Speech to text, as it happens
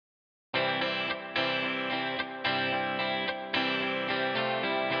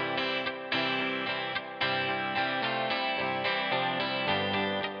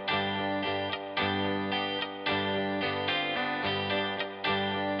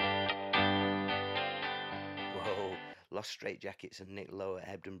Lost Straitjackets and Nick Lowe at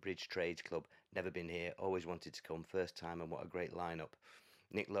Hebden Bridge Trades Club. Never been here, always wanted to come, first time, and what a great lineup.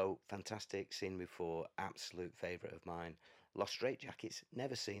 Nick Lowe, fantastic, seen before, absolute favourite of mine. Lost Straitjackets,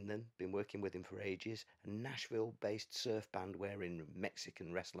 never seen them, been working with him for ages. A Nashville-based surf band wearing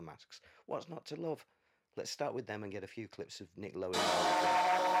Mexican wrestler masks. What's not to love? Let's start with them and get a few clips of Nick Lowe in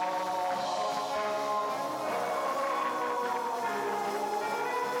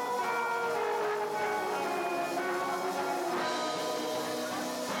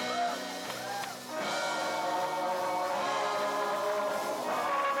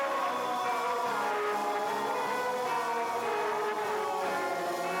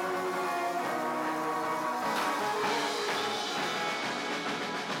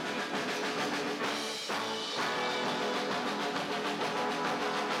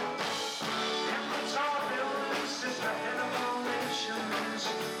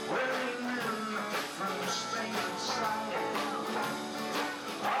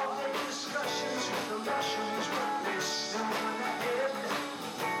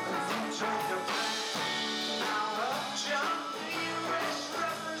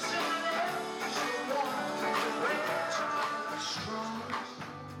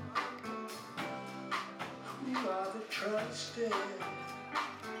Trusted